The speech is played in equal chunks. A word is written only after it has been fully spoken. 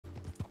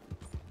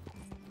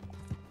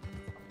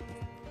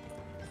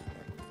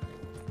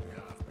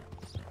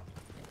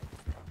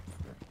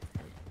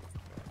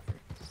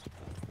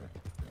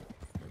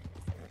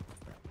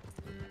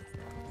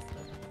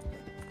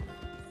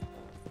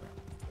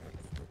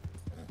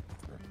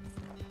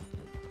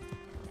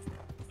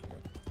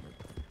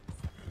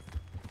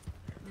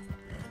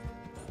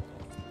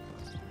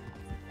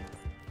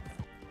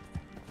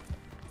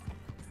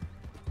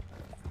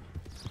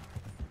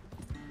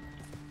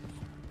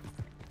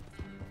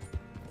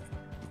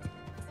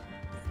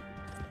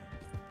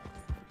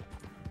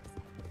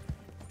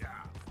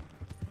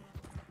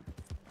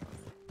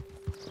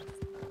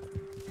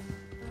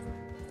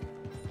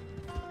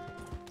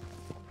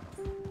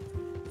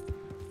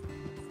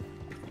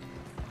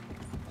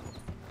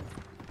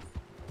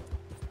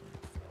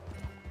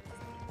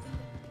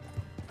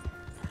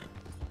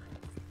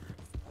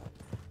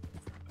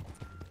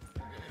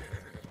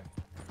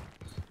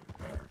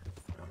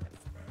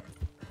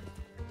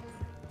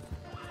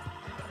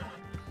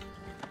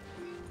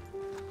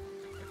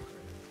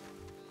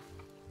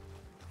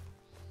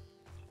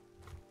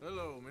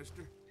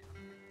mister?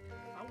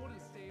 I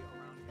wouldn't stay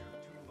around here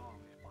too long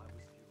if I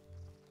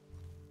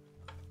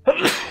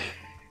was you.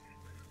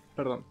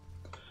 Perdón.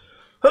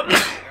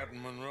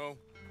 Captain Monroe,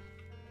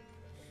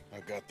 I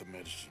got the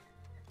medicine.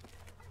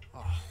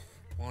 Oh,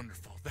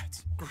 wonderful.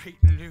 That's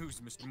great news,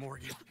 Mr.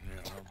 Morgan.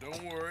 Yeah, well,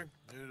 don't worry.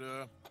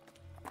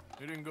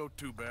 It didn't go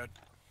too bad.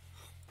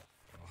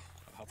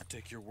 I'll have to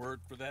take your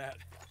word for that.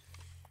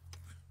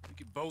 We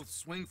could both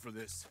swing for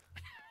this.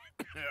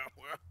 Yeah,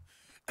 well,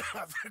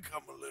 I think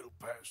I'm a little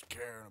past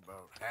caring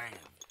about hanging,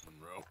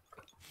 Monroe.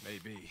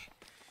 Maybe.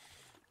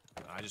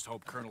 I just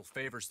hope Colonel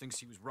Favors thinks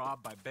he was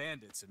robbed by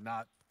bandits and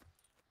not...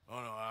 Oh,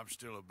 no, I'm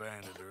still a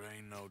bandit. There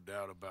ain't no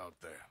doubt about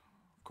that.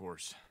 Of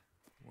course.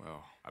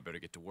 Well, I better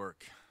get to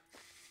work.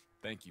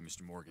 Thank you,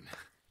 Mr. Morgan.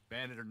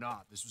 Bandit or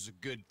not, this was a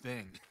good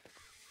thing.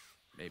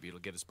 Maybe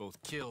it'll get us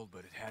both killed,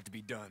 but it had to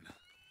be done.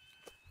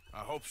 I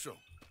hope so.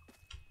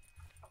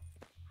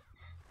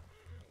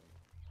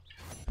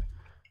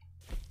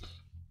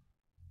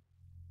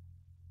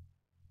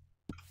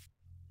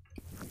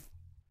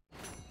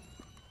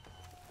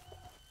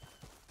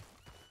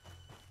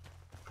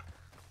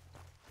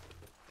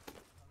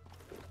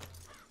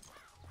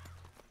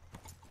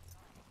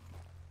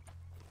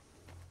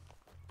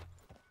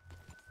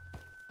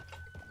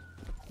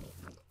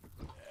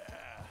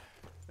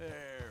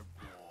 There,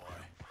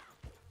 boy.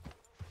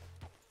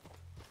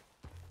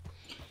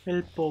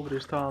 El pobre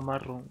estaba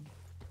marrón.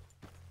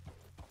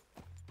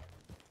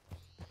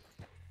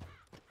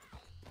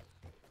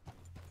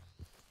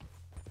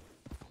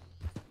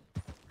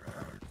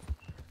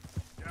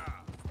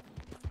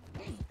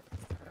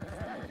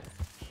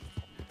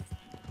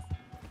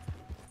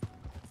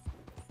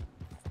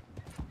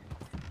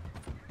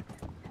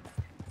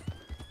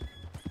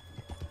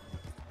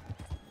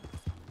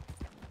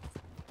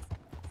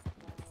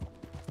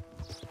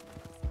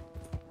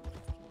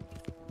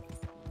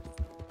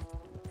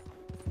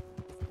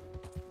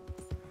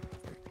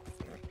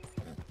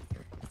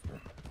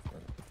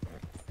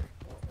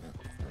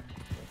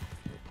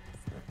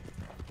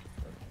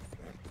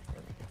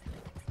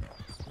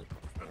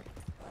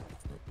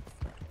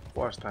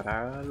 Pues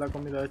estará la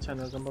comida hecha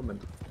en el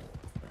campamento.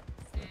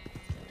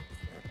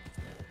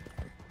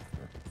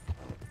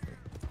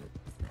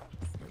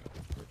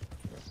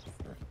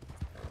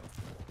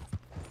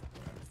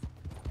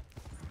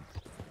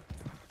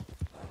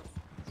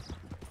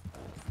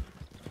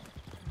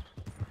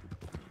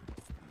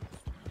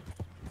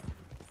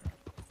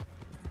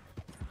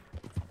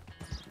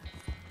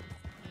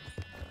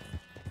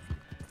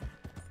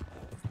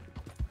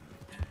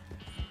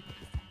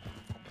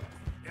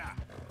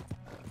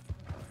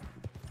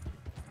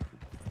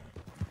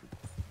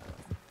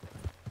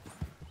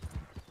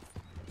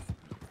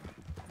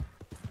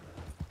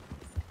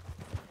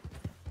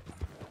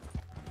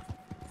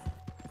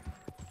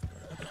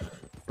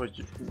 Pues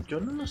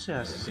yo no los he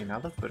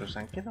asesinado, pero se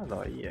han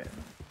quedado ahí,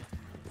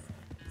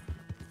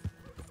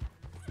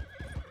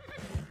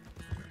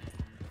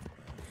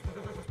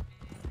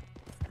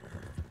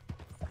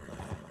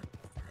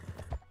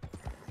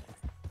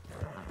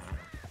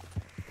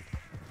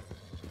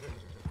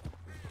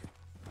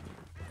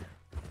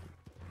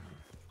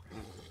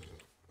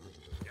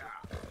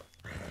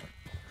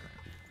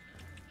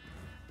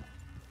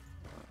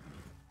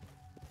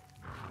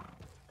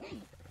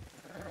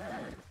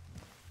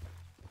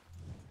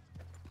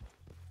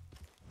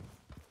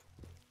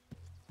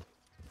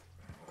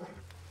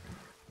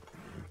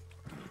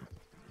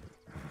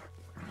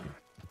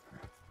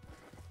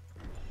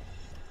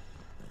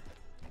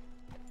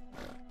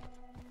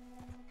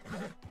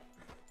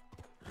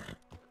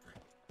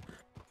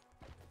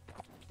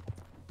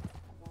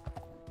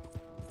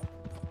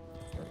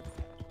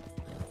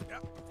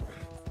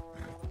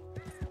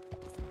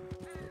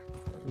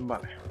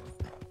 Vale.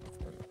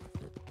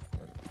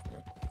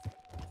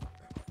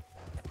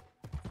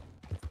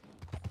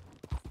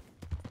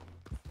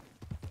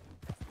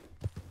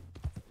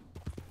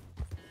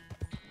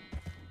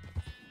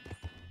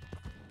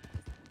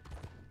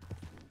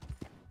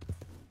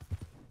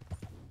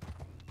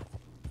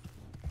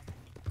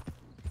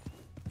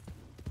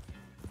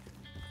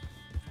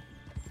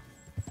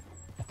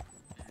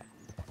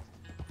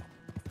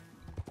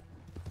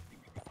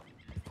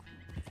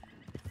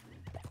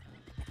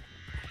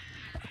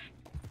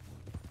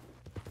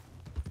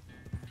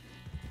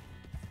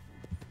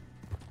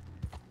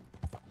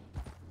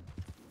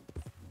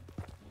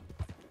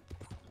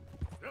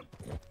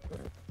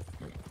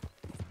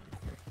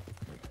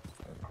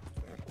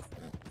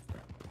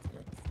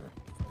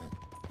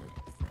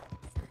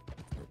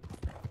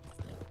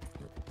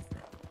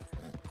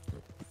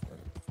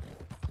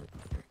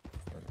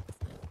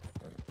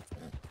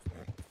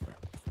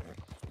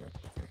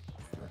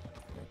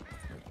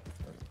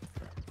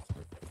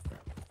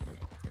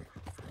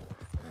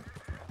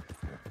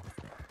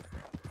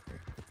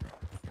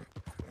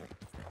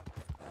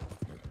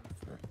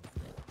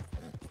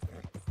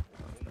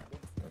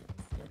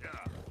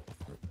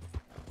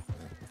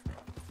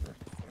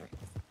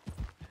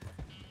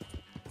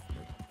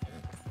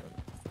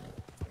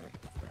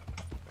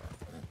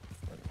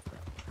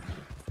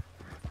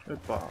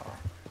 Epa.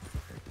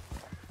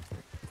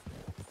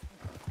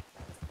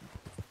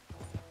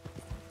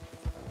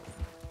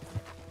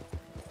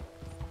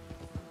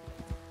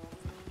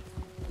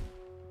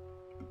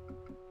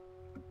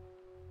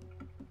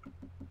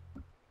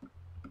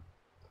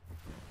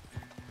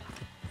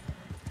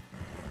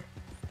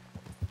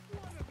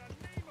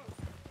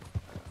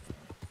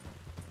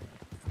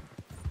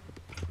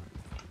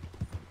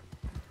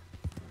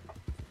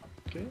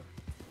 ¿Qué?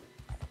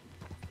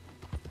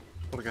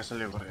 ¿Por qué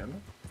salió corriendo?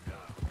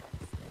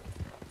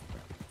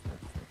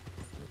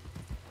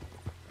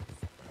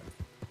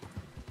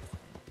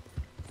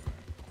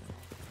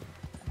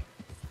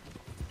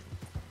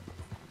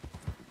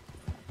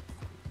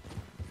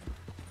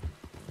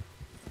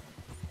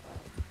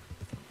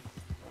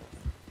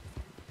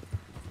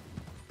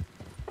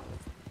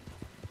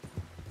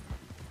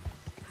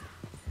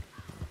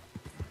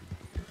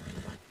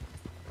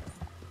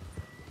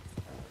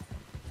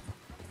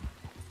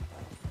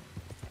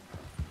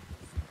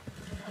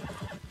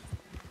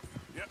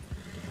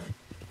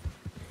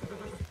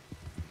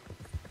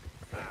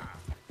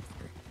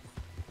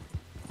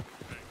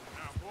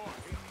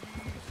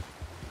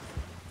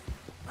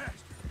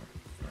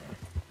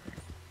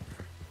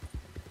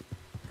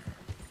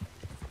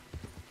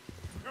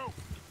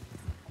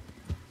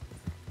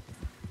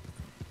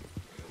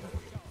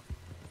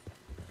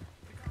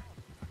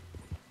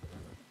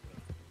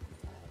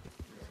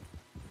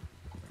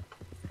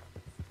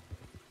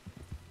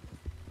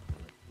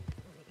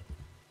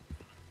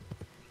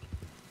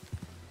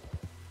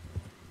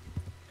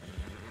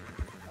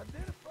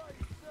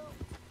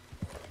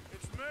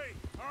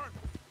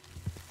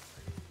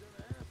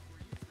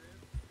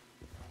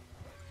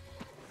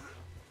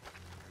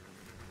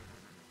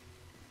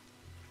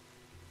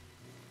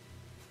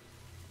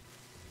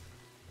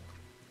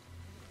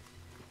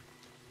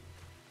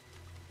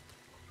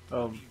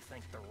 Who do you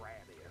think the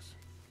rat is?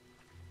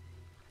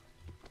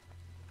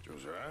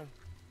 Josiah?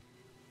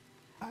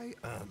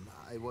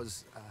 I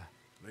was,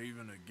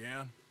 Leaving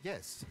again?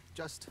 yes,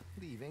 just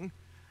leaving.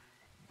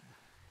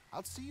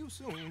 I'll see you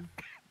soon.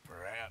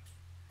 Perhaps.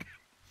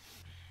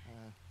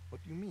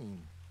 What do you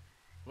mean?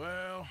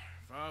 Well,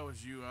 if I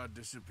was you, I'd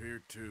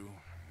disappear too.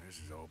 This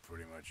is all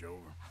pretty much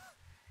over.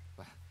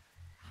 Well,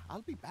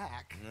 I'll be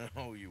back.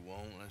 No, you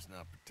won't. Let's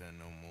not pretend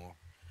no more.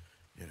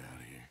 Get out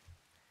of here.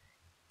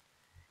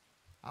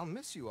 I'll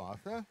miss you,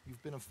 Arthur.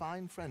 You've been a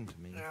fine friend to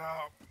me.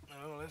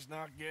 No, let's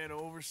not get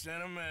over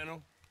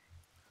sentimental.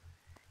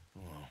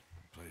 Come on,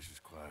 the place is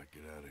quiet.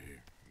 Get out of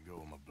here. Go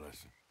with my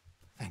blessing.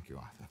 Thank you,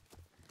 Arthur.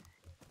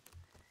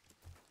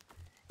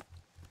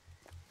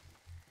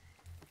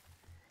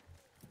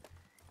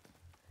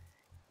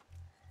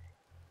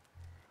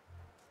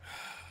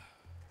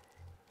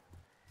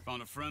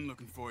 Found a friend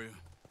looking for you.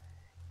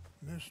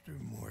 Mr.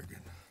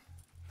 Morgan,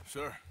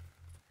 Sir,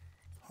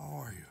 how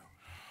are you?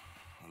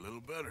 a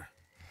little better.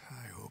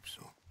 I hope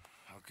so.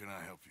 How can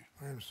I help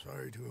you? I'm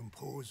sorry to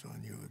impose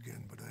on you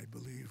again, but I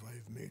believe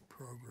I've made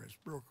progress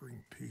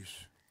brokering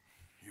peace.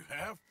 You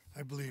have?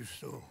 I believe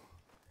so.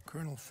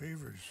 Colonel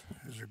Favors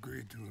has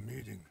agreed to a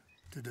meeting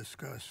to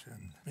discuss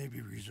and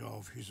maybe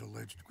resolve his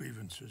alleged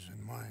grievances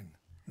and mine.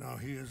 Now,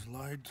 he has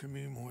lied to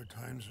me more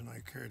times than I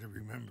care to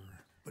remember,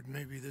 but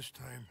maybe this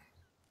time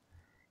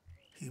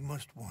he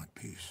must want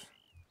peace.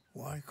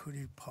 Why could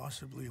he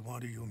possibly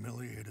want to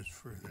humiliate us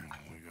further?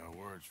 We got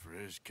words for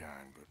his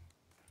kind, but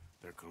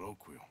they're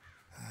colloquial.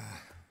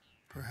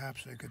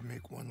 Perhaps I could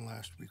make one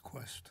last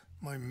request.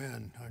 My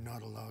men are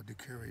not allowed to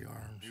carry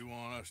arms. You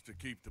want us to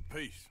keep the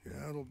peace?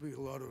 Yeah, it'll be a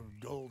lot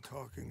of dull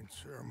talking and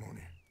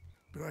ceremony.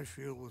 But I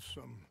feel with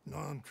some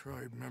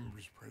non-tribe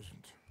members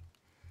present,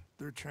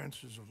 their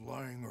chances of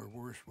lying or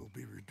worse will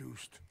be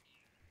reduced.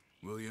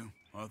 Will you,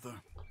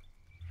 Arthur?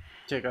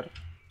 Checar.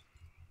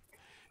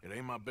 It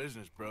ain't my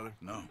business, brother.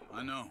 No,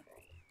 I know.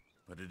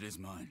 But it is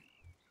mine.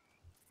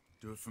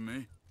 Do it for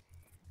me?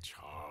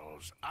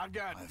 Charles,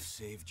 I've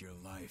saved your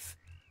life.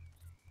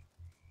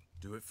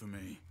 Do it for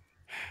me.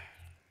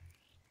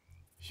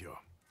 Sure.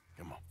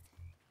 Come on.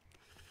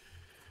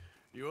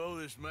 You owe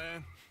this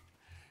man.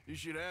 You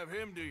should have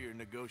him do your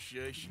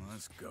negotiations.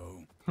 Let's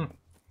go.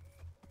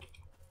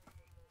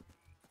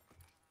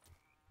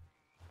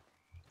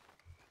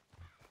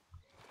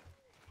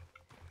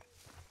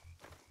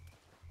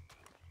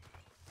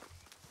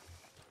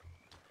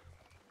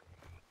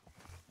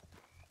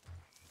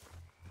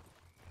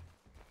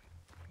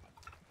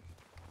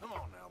 Come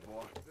on now,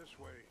 boy. This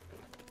way.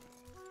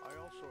 I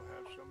also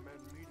have some men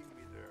meeting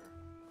me there.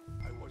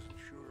 I wasn't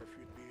sure if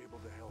you'd be able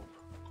to help.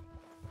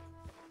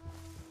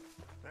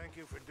 Thank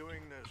you for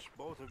doing this,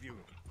 both of you.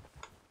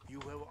 You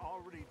have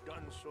already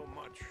done so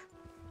much.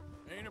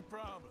 Ain't a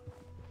problem.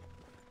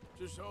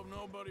 Just hope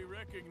nobody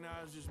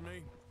recognizes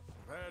me.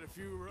 I've had a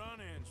few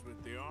run-ins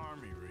with the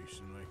army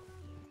recently.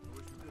 I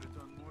wish we could have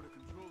done more to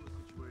control the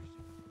situation.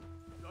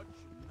 Dutch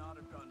should not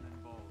have gotten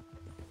involved.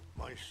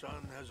 My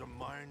son has a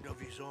mind of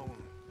his own.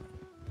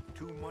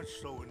 Too much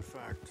so, in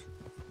fact.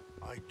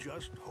 I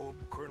just hope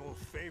Colonel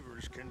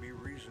Favors can be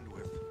reasoned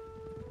with.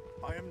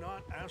 I am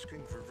not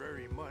asking for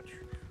very much.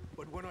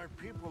 But when our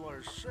people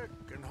are sick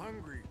and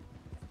hungry,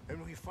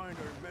 and we find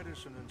our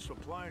medicine and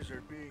supplies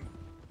are being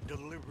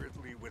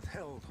deliberately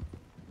withheld,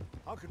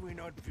 how can we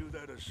not view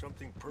that as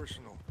something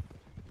personal?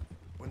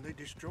 When they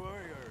destroy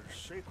our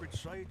sacred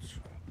sites,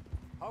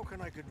 how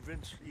can I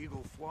convince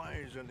Eagle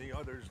Flies and the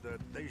others that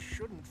they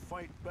shouldn't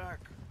fight back?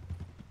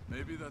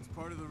 Maybe that's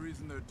part of the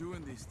reason they're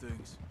doing these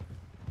things.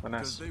 Buenas.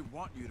 Because they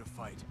want you to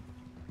fight.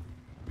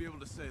 Be able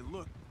to say,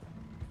 look,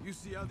 you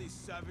see how these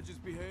savages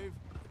behave?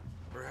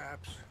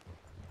 Perhaps.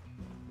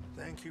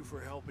 Thank you for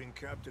helping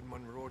Captain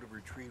Monroe to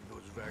retrieve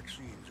those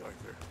vaccines,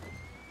 Arthur.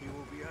 He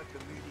will be at the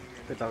meeting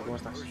and ¿Qué tal? ¿Cómo one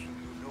estás? person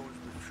who knows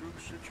the true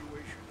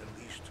situation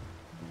at least.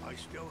 I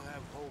still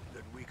have hope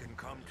that we can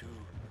come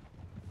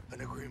to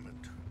an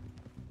agreement.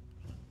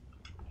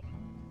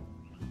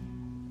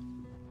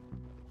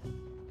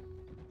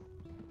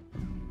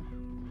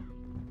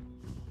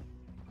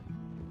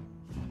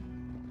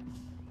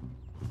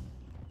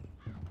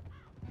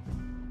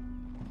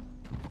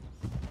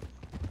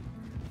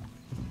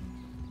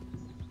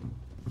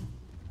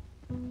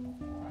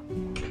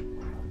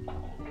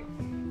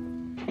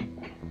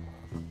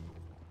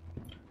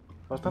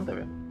 Bastante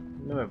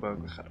bien, no me puedo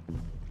quejar.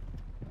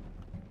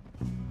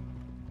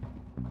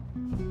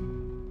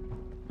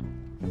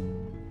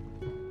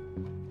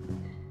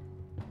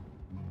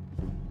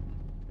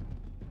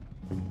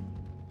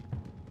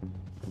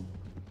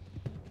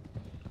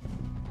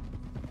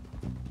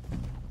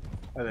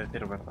 A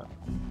decir verdad.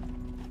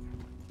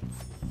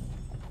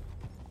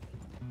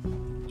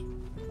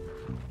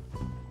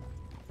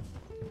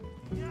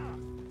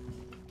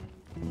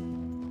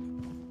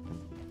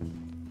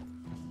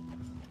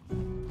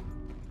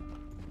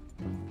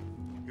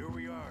 Here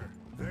we are.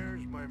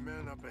 There's my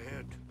man up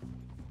ahead.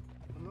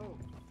 No.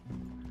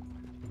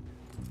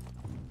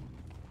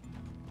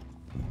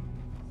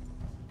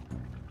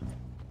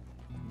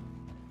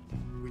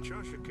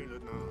 Wichasha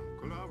kilana,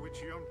 kula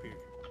wichiampi,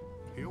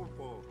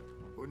 hilpo,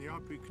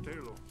 unyapi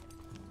ktelo.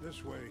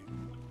 This way.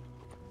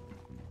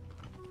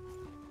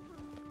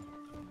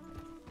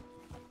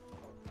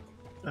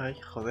 Ay,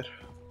 joder.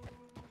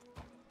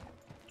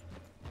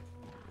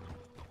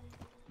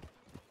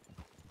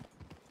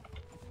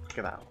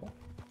 ¿Queda algo?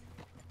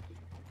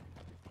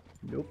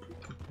 Nope.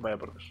 Vaya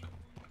por Dios.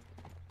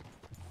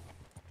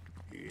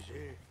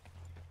 Easy.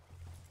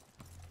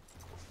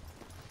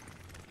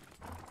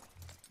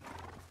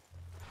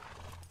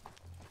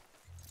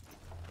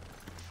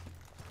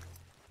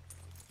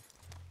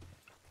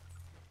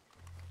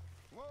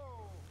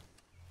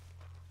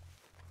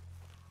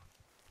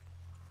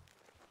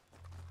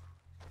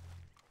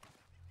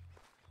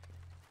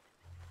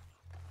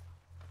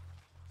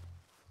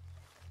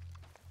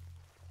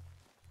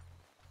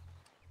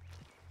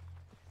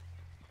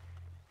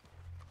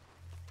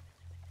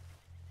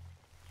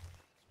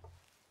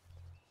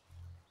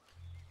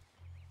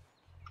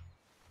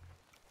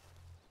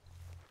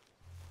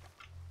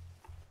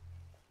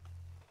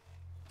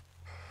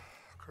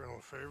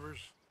 Colonel Favors,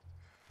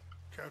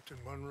 Captain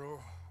Monroe,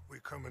 we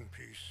come in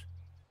peace.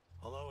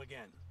 Hello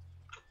again.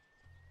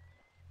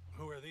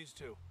 Who are these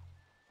two?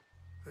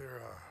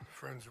 They're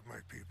friends of my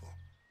people.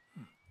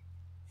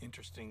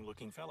 Interesting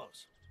looking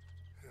fellows.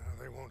 Yeah,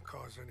 they won't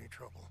cause any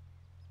trouble.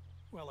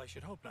 Well, I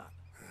should hope not.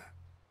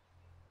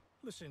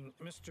 Listen,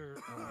 Mr.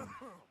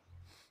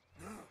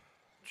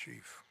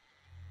 Chief.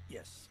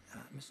 Yes,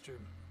 Mr.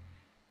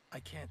 I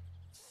can't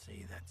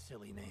say that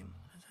silly name.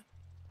 Is it?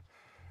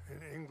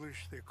 In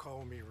English, they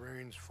call me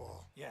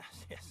Rainsfall. Yes,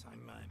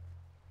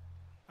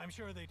 I'm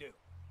sure they do.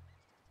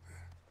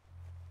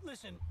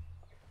 Listen,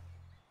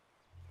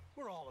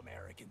 we're all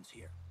Americans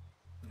here,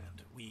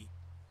 and we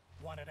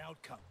want an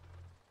outcome.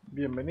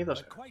 Bienvenidos.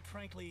 But quite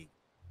frankly,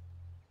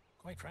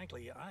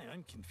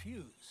 I'm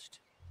confused.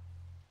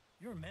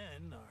 Your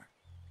men are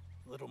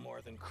little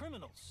more than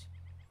criminals,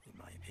 in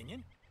my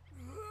opinion.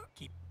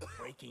 Keep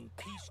breaking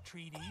peace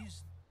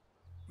treaties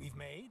we've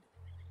made,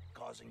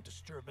 causing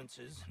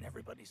disturbances in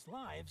everybody's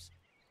lives.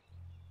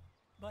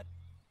 But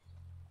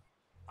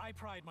I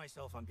pride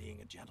myself on being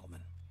a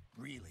gentleman.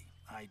 Really,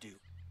 I do.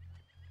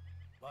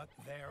 But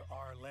there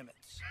are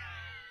limits.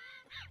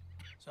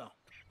 So,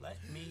 let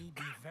me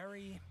be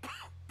very...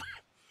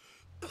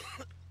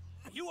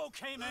 Are you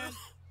okay, man?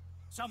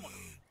 Someone.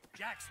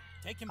 Jackson,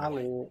 take him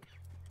away. Aló.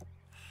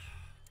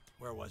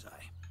 Where was I?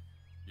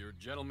 You're a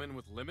gentleman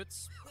with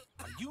limits?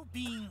 Are you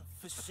being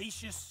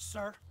facetious,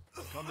 sir?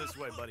 Come this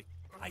way, buddy.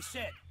 I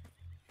said,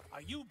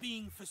 are you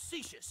being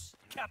facetious,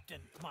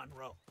 Captain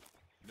Monroe?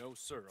 No,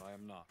 sir, I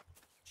am not.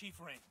 Chief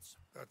Rains.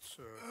 That's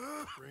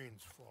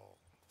Rainsfall.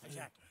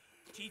 Exactly.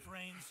 Chief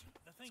Rains,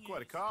 the thing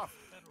Quite a is, cough.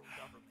 the federal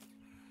government.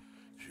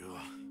 Sure.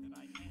 that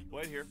I handle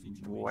Wait here.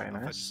 situations- I'll fetch you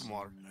Buenas. some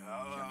water.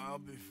 I'll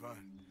be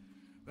fine.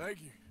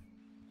 Thank you.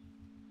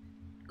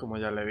 Como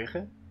ya le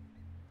dije,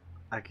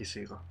 aquí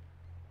sigo.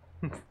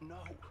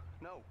 No.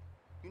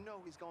 You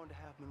know he's going to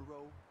have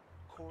Monroe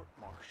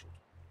court-martialed.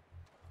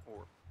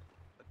 Or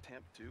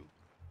attempt to.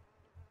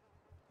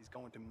 He's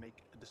going to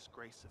make a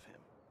disgrace of him.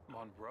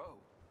 Monroe?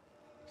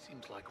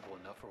 Seems likable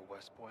enough for a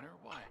West Pointer.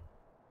 Why?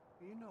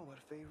 You know what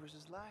Favors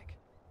is like.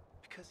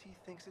 Because he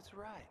thinks it's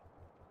right.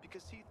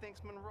 Because he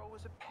thinks Monroe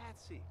is a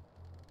patsy.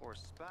 Or a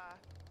spy.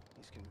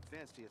 He's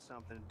convinced he had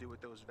something to do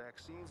with those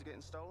vaccines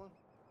getting stolen.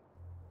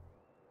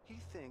 He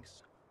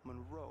thinks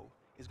Monroe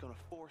is gonna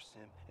force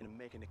him into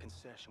making a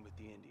concession with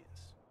the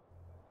Indians.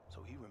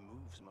 So he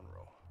removes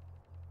Monroe.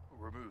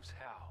 Removes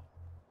how?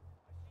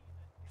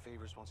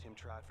 Favors wants him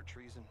tried for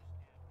treason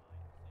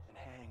and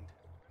hanged.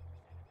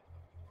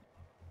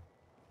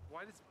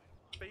 Why does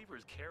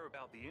Favors care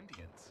about the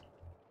Indians?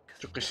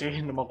 Yo que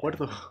sé, no me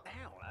acuerdo.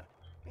 Now,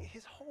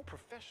 his whole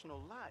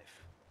professional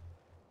life.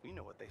 You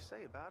know what they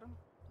say about him.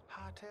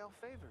 Hightail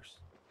Favors.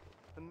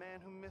 The man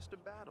who missed a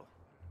battle.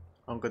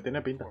 Aunque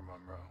tiene pinta. Poor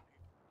Monroe.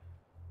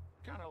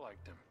 Kinda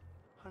liked him.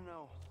 I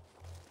know.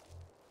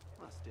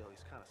 Well, still,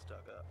 he's kind of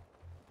stuck up.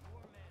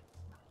 Your men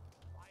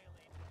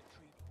violated the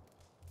treaty.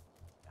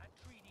 That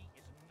treaty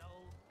is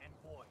null and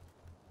void.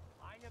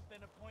 I have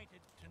been appointed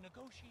to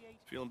negotiate.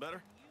 Feeling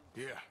better?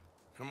 Yeah.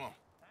 Come on.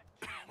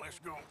 Let's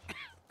go.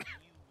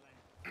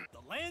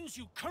 The lands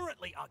you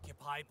currently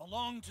occupy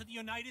belong to the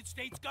United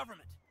States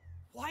government.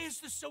 Why is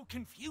this so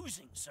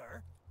confusing,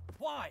 sir?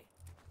 Why?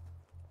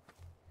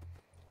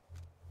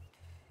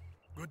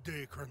 Good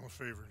day, Colonel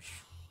Favors.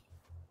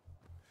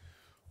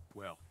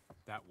 Well,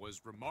 that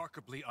was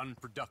remarkably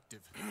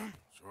unproductive.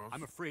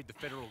 I'm afraid the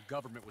federal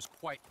government was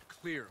quite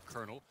clear,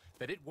 Colonel,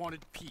 that it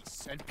wanted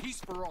peace, and peace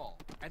for all,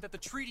 and that the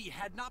treaty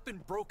had not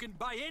been broken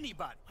by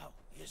anybody. Oh,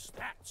 is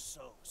that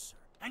so, sir?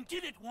 And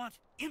did it want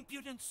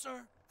impudence,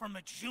 sir, from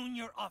a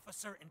junior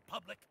officer in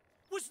public?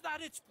 Was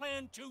that its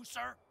plan too,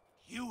 sir?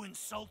 You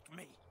insult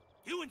me.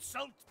 You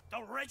insult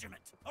the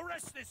regiment.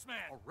 Arrest this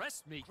man.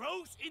 Arrest me?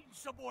 Gross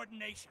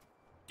insubordination.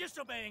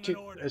 Disobeying Sí, an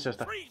order. es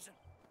esta. Treason.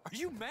 Are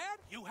you mad?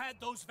 You had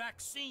those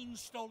vaccines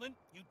stolen.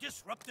 You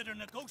disrupted a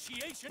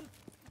negotiation.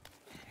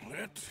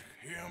 Let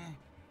him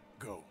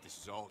go. This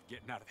is all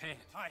getting out of hand.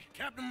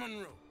 Captain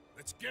Monroe,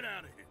 let's get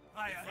out of here.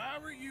 Aye, If aye. I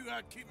were you,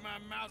 I'd keep my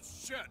mouth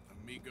shut,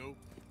 amigo.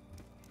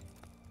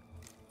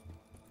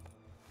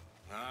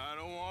 I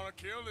don't want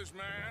to kill this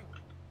man,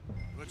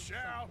 but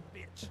shall.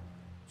 Bitch.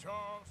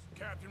 Charles,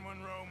 Captain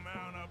Monroe,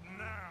 mount up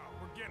now.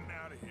 We're getting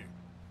out of here.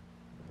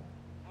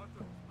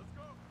 Arthur, let's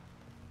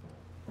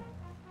go.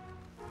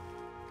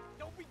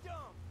 Don't be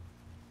dumb.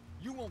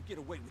 You won't get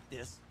away with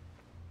this.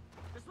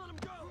 Just let him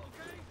go,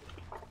 okay?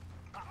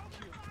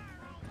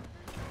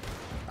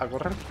 A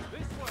correr.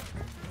 This way.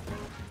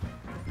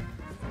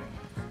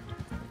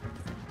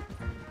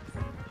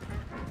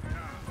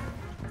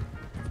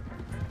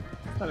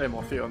 La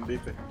emoción,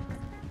 dice.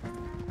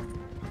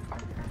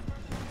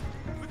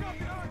 Look out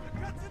behind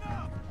you, cuts it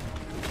up!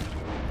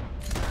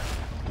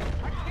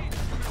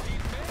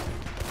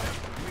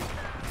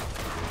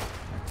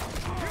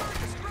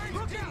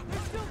 Look out,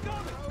 they're still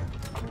coming.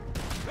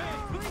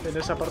 En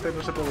esa parte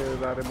no se puede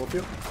dar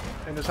emoción.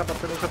 En esa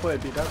parte no se puede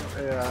tirar.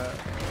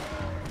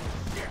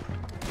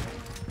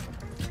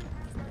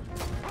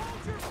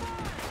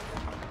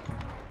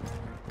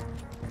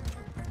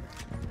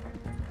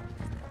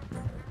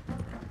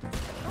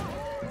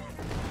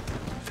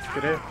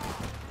 Creo.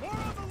 More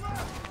on the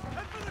left!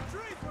 Head for the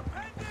tree,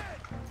 Aprende!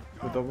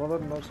 De todos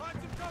modos no. Find some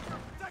cover,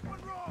 protect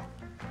Monroe!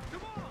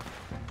 Come on!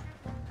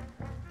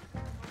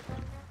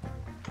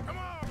 Come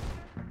on.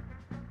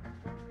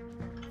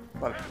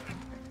 Vale.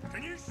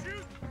 Can you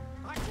shoot?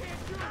 I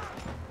can't do it!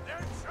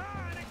 They're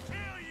trying to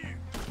kill you.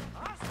 I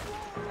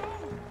swore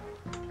oath!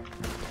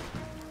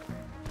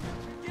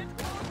 Get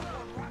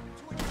Monroe right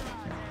between your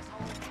eyes,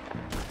 asshole!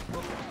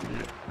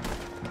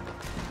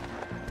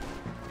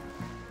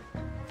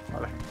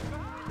 Vale.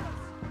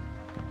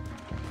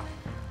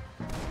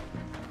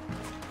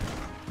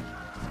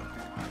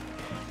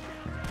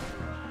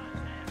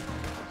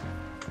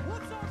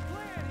 What's our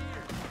plan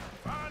here?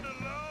 Find a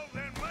lull,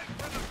 then make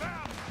for the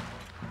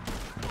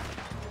battle.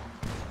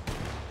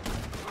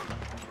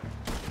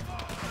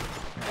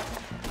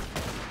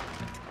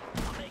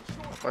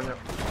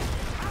 Coño.